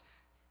light.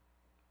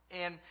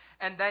 And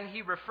then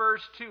he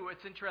refers to,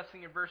 it's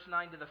interesting in verse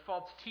 9, to the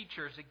false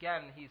teachers.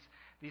 Again,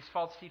 these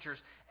false teachers.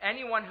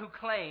 Anyone who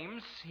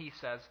claims, he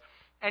says,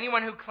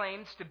 anyone who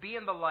claims to be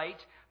in the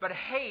light but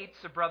hates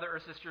a brother or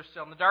sister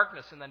still in the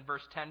darkness. And then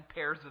verse 10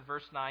 pairs with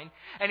verse 9.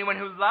 Anyone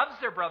who loves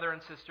their brother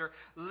and sister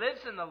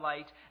lives in the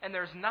light, and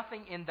there's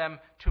nothing in them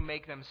to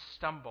make them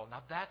stumble.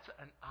 Now that's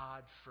an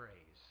odd phrase.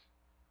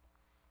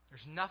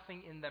 There's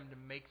nothing in them to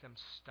make them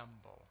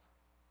stumble.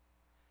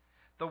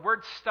 The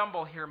word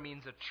stumble here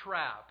means a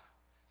trap,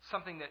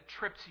 something that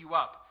trips you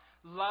up.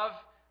 Love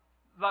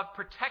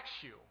protects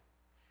you.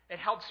 It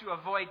helps you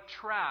avoid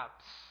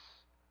traps.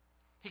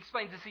 He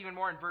explains this even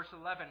more in verse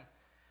 11.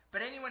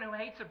 But anyone who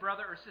hates a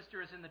brother or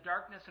sister is in the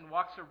darkness and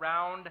walks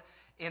around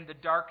in the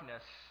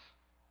darkness.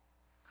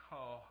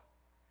 Oh,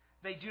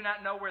 they do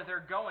not know where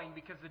they're going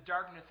because the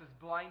darkness has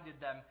blinded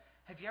them.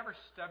 Have you ever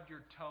stubbed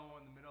your toe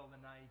in the middle of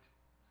the night?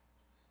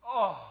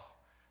 Oh,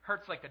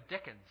 hurts like the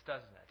dickens,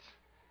 doesn't it?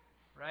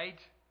 Right?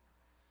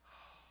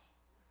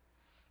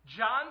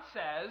 John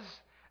says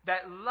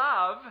that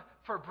love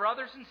for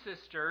brothers and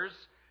sisters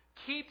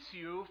keeps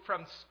you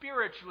from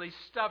spiritually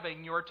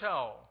stubbing your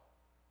toe.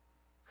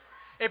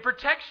 It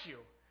protects you.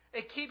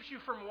 It keeps you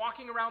from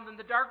walking around in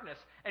the darkness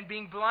and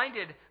being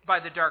blinded by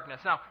the darkness.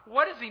 Now,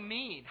 what does he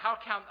mean?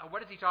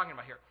 What is he talking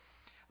about here?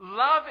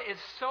 Love is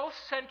so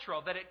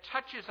central that it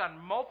touches on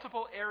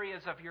multiple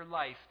areas of your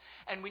life.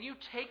 And when you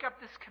take up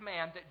this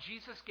command that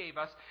Jesus gave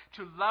us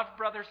to love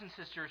brothers and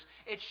sisters,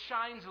 it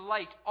shines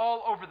light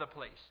all over the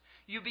place.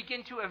 You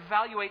begin to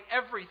evaluate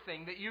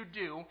everything that you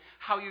do,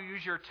 how you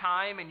use your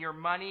time and your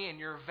money and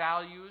your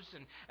values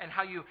and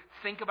how you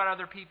think about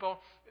other people.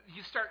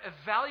 You start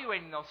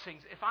evaluating those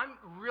things. If I'm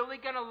really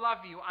going to love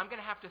you, I'm going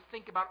to have to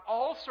think about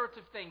all sorts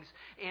of things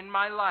in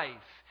my life.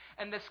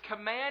 And this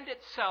command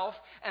itself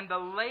and the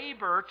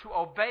labor to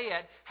obey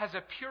it has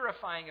a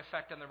purifying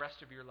effect on the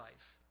rest of your life.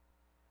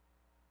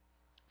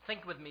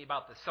 Think with me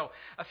about this. So,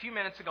 a few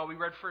minutes ago, we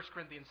read 1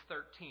 Corinthians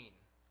 13.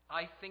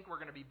 I think we're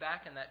going to be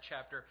back in that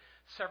chapter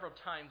several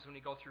times when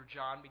we go through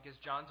John, because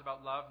John's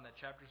about love and that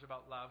chapter's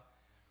about love.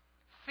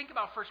 Think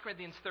about 1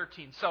 Corinthians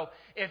 13. So,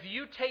 if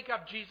you take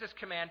up Jesus'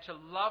 command to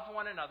love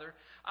one another,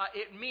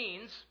 it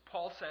means,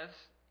 Paul says,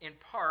 in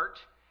part,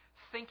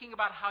 thinking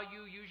about how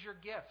you use your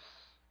gifts.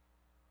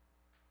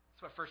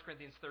 That's what 1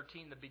 Corinthians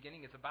 13, the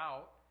beginning, is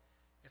about.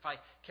 If I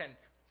can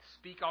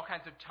speak all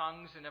kinds of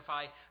tongues, and if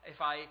I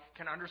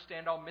can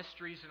understand all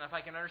mysteries, and if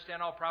I can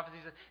understand all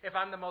prophecies, if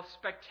I'm the most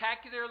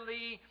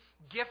spectacularly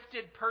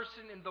gifted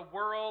person in the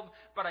world,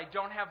 but I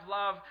don't have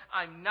love,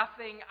 I'm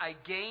nothing, I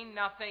gain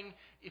nothing.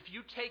 If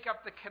you take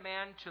up the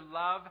command to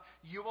love,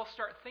 you will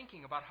start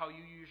thinking about how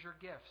you use your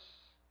gifts.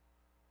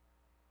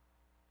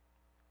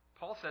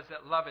 Paul says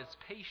that love is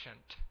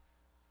patient.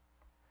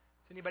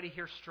 Does anybody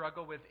here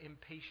struggle with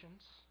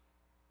impatience?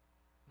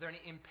 Are there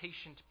any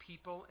impatient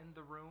people in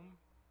the room?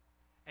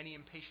 Any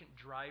impatient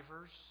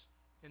drivers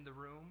in the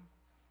room?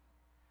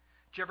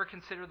 Did you ever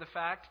consider the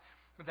fact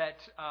that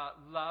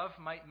love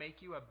might make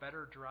you a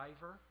better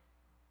driver?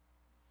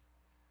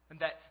 And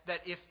that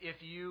if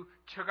you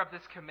took up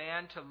this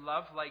command to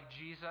love like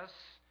Jesus,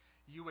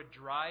 you would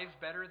drive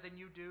better than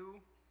you do?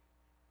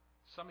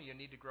 Some of you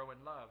need to grow in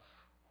love.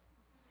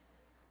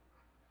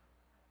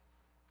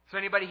 So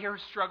anybody here who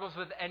struggles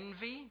with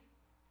envy?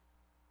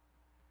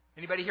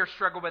 Anybody here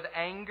struggle with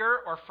anger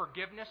or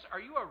forgiveness? Are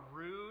you a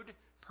rude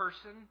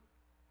person?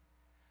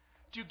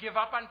 Do you give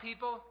up on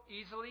people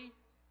easily?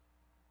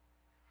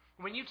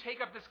 When you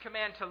take up this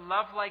command to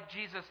love like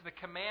Jesus, the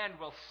command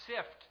will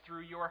sift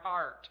through your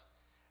heart.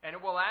 And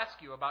it will ask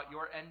you about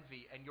your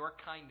envy and your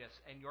kindness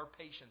and your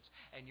patience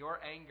and your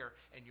anger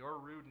and your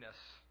rudeness.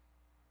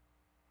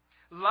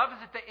 Love is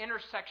at the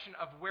intersection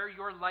of where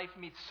your life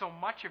meets so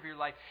much of your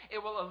life.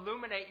 It will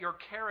illuminate your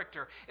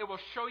character. It will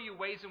show you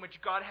ways in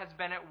which God has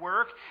been at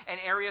work and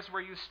areas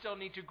where you still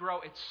need to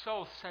grow. It's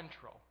so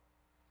central.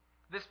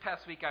 This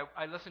past week,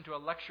 I listened to a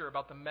lecture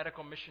about the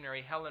medical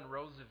missionary Helen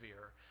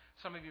Roseveare.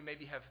 Some of you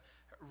maybe have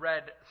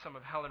read some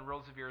of Helen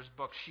Roseveare's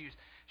books.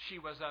 She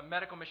was a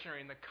medical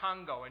missionary in the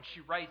Congo, and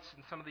she writes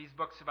in some of these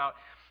books about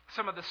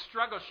some of the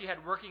struggles she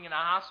had working in a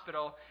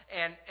hospital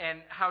and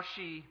how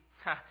she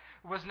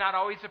was not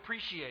always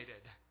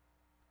appreciated.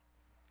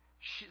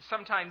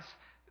 Sometimes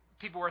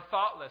people were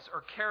thoughtless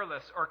or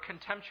careless or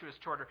contemptuous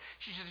toward her.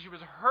 She said she was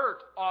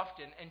hurt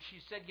often, and she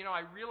said,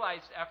 I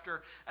realized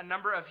after a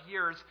number of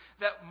years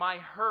that my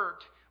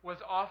hurt was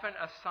often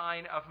a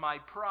sign of my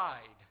pride.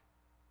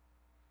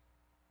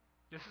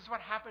 This is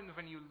what happens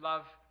when you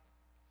love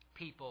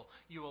people.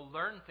 You will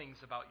learn things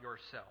about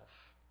yourself.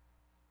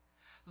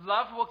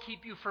 Love will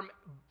keep you from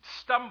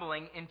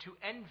stumbling into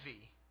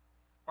envy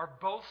or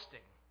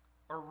boasting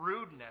or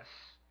rudeness.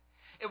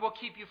 It will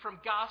keep you from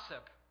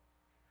gossip.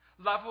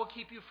 Love will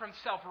keep you from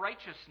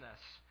self-righteousness,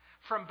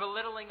 from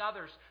belittling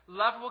others.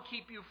 Love will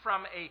keep you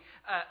from a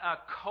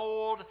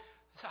cold,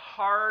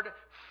 hard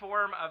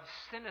form of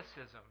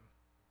cynicism.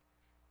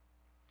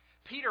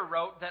 Peter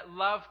wrote that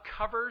love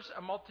covers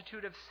a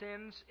multitude of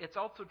sins. It's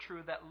also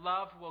true that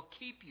love will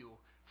keep you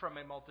from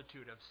a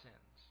multitude of sins.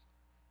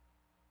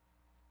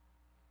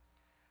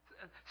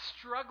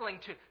 Struggling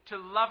to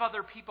love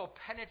other people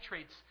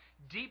penetrates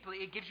deeply.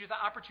 It gives you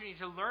the opportunity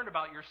to learn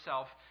about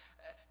yourself.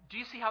 Do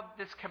you see how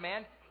this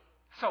command?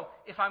 So,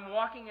 if I'm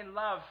walking in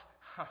love,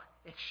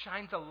 it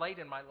shines a light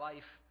in my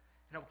life,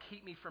 and it will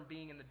keep me from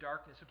being in the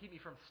darkness. It will keep me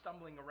from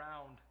stumbling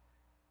around,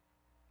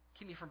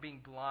 keep me from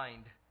being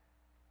blind.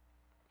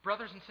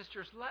 Brothers and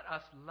sisters, let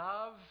us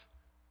love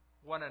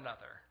one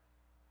another.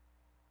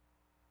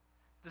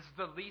 This is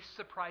the least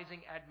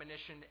surprising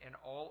admonition in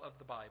all of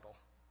the Bible.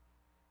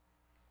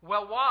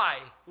 Well, why?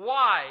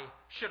 Why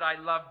should I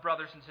love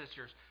brothers and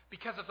sisters?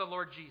 Because of the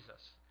Lord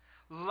Jesus.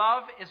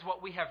 Love is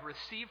what we have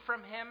received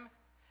from Him,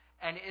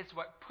 and it's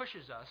what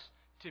pushes us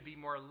to be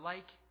more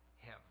like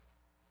Him.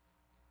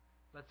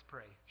 Let's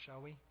pray,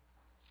 shall we?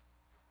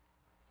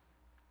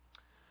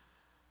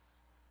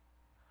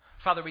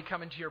 Father, we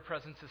come into your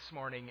presence this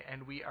morning,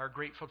 and we are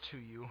grateful to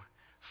you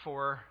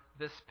for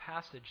this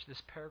passage,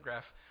 this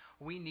paragraph.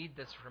 We need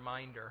this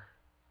reminder.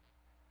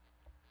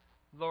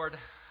 Lord,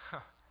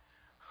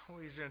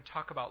 we're going to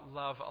talk about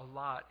love a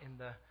lot in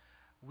the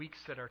weeks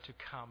that are to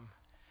come,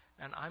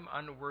 and I'm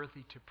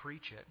unworthy to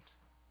preach it.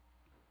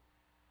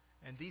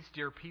 And these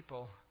dear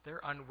people,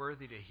 they're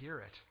unworthy to hear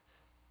it.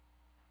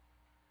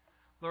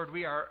 Lord,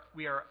 we are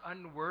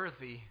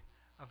unworthy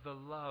of the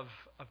love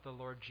of the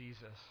Lord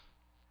Jesus.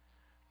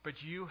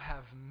 But you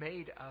have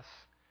made us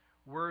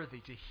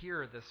worthy to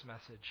hear this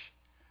message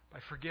by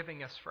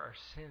forgiving us for our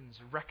sins,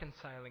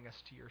 reconciling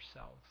us to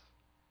yourselves.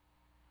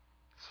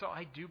 So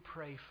I do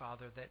pray,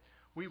 Father, that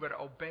we would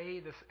obey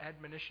this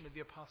admonition of the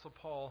Apostle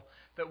Paul,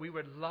 that we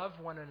would love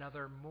one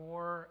another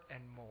more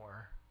and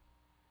more,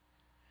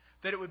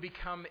 that it would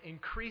become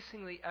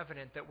increasingly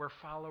evident that we're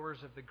followers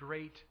of the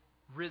great,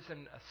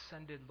 risen,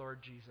 ascended Lord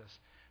Jesus,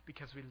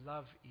 because we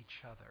love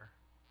each other.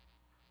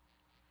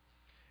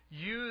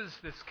 Use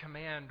this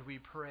command, we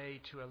pray,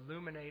 to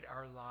illuminate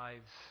our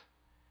lives,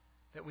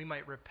 that we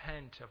might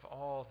repent of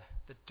all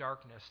the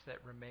darkness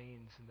that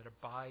remains and that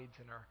abides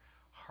in our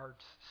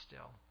hearts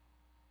still.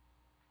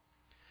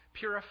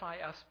 Purify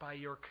us by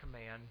your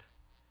command.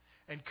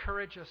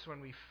 Encourage us when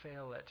we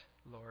fail it,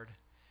 Lord.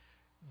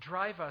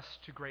 Drive us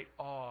to great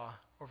awe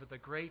over the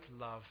great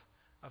love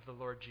of the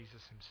Lord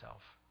Jesus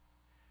himself.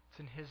 It's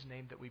in his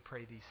name that we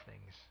pray these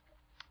things.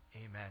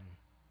 Amen.